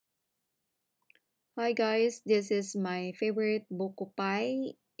Hi guys, this is my favorite Buko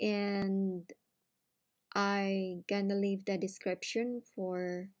pie and I gonna leave the description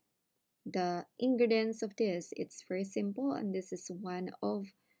for the ingredients of this. It's very simple and this is one of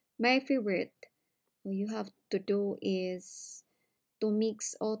my favorite. All you have to do is to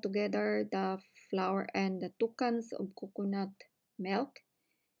mix all together the flour and the 2 cans of coconut milk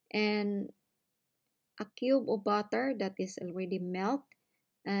and a cube of butter that is already melted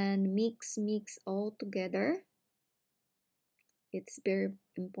and mix all together. It's very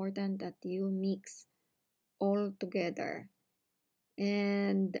important that you mix all together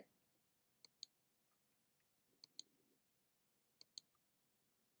and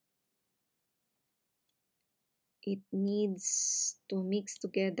it needs to mix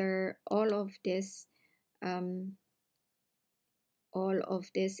together um, all of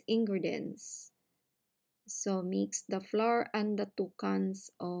these ingredients. So mix the flour and the 2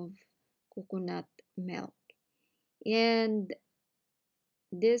 cans of coconut milk. And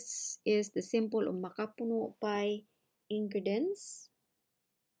this is the simple MACAPUNO pie ingredients.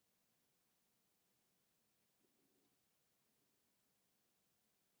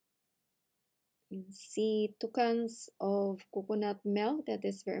 You see 2 cans of coconut milk, that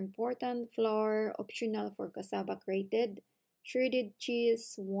is very important. Flour, optional for cassava grated. Shredded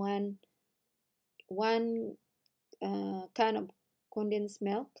cheese, one can of condensed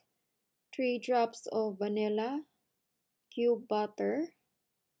milk. 3 drops of vanilla, cube butter,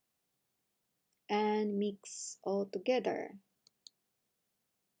 and mix all together.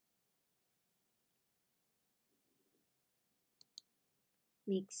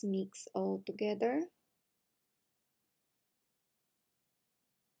 Mix all together.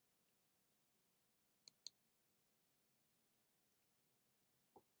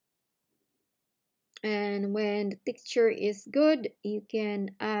 And when the texture is good, you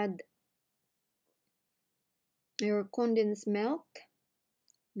can add your condensed milk.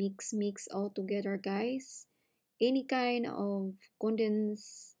 Mix all together, guys. Any kind of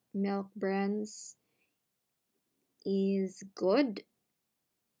condensed milk brands is good,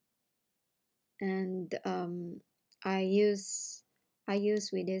 and I use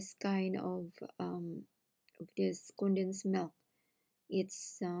with this kind of this condensed milk.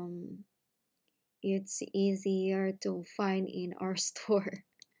 It's easier to find in our store.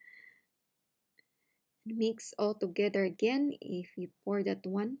 Mix all together again. If you pour that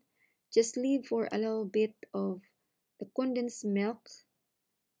one, just leave for a little bit of the condensed milk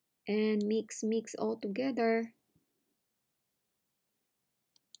and mix all together.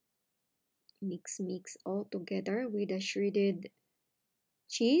 Mix all together with the shredded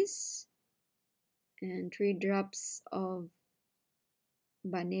cheese and 3 drops of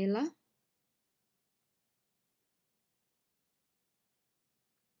vanilla.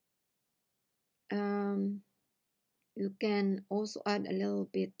 You can also add a little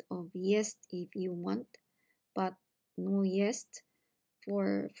bit of yeast if you want, but no yeast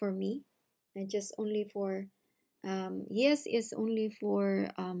for me. And just only for yeast is only for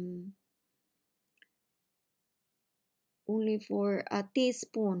a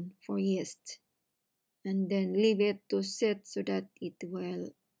teaspoon for yeast, and then leave it to sit so that it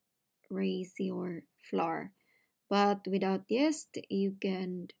will raise your flour. But without yeast, you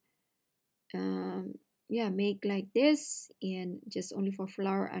can make like this, and just only for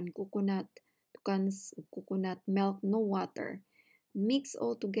flour and coconut, 2 cans of coconut milk, no water. Mix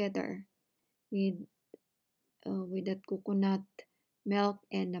all together with that coconut milk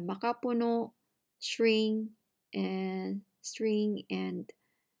and the MACAPUNO string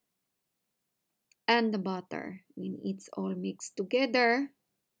and the butter. When it's all mixed together,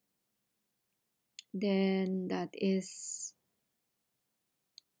 then that is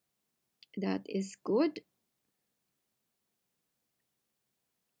good.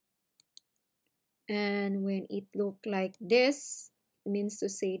 And when it look like this, it means to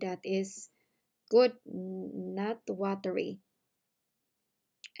say that is good, not watery.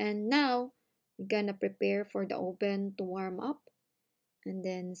 And now we're gonna prepare for the oven to warm up, and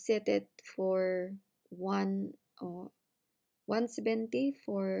then set it for 170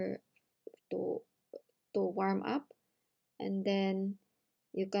 for to warm up, and then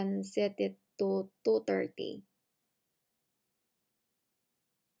you can set it to 230,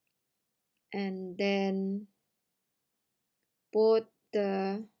 and then put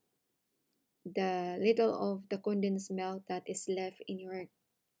the little of the condensed milk that is left in your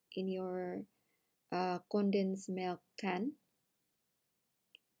condensed milk can.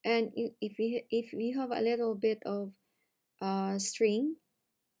 And if you have a little bit of string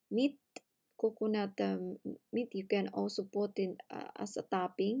meat, coconut meat, you can also put in as a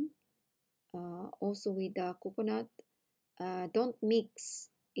topping also with the coconut. Don't mix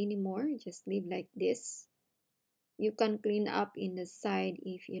anymore, just leave like this. You can clean up in the side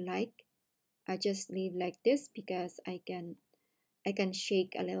if you like. I just leave like this because I can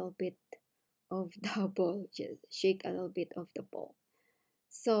shake a little bit of the bowl, just shake a little bit of the bowl.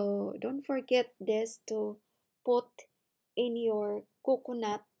 So don't forget this to put in your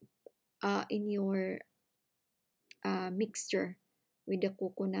coconut, in your mixture with the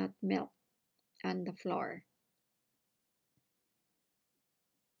coconut milk and the flour,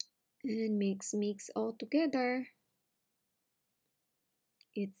 and mix all together.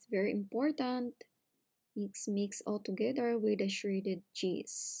 It's very important. Mix all together with the shredded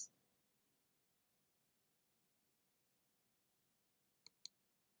cheese.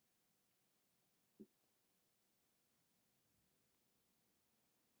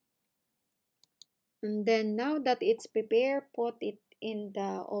 And then now that it's prepared, put it in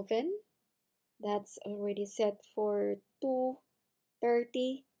the oven. That's already set for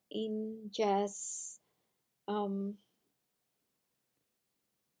 230 in just um,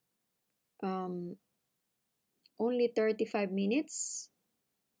 um, only 35 minutes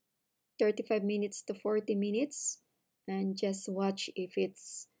to 40 minutes, and just watch if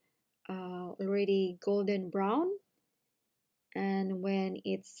it's already golden brown. And when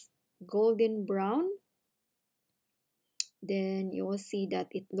it's golden brown, then you will see that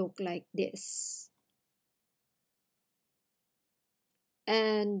it look like this.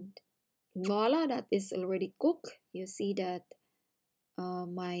 And voila, that is already cooked. You see that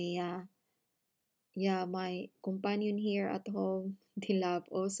my companion here at home, they love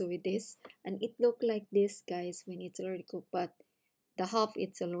also with this, and it look like this, guys, when it's already cooked, but the half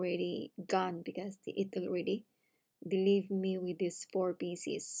it's already gone because it already they leave me with these 4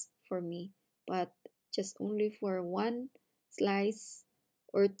 pieces for me, but just only for one slice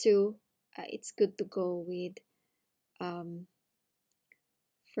or two. It's good to go with um,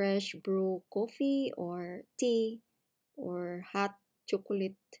 fresh brew coffee or tea or hot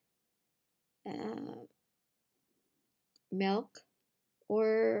chocolate uh, milk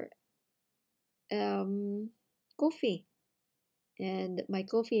or coffee. And my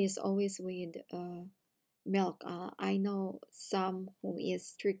coffee is always with milk. I know some who is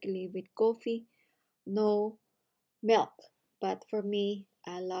strictly with coffee, no milk. But for me,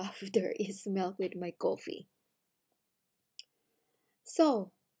 I love there is milk with my coffee.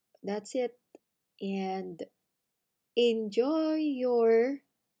 So that's it. And enjoy your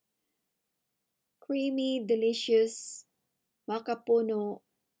creamy, delicious macapuno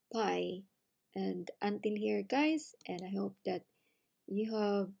pie. And until here, guys, and I hope that you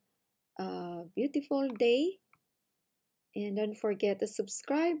have a beautiful day. And don't forget to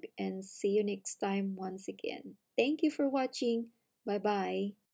subscribe and see you next time once again. Thank you for watching. Bye bye.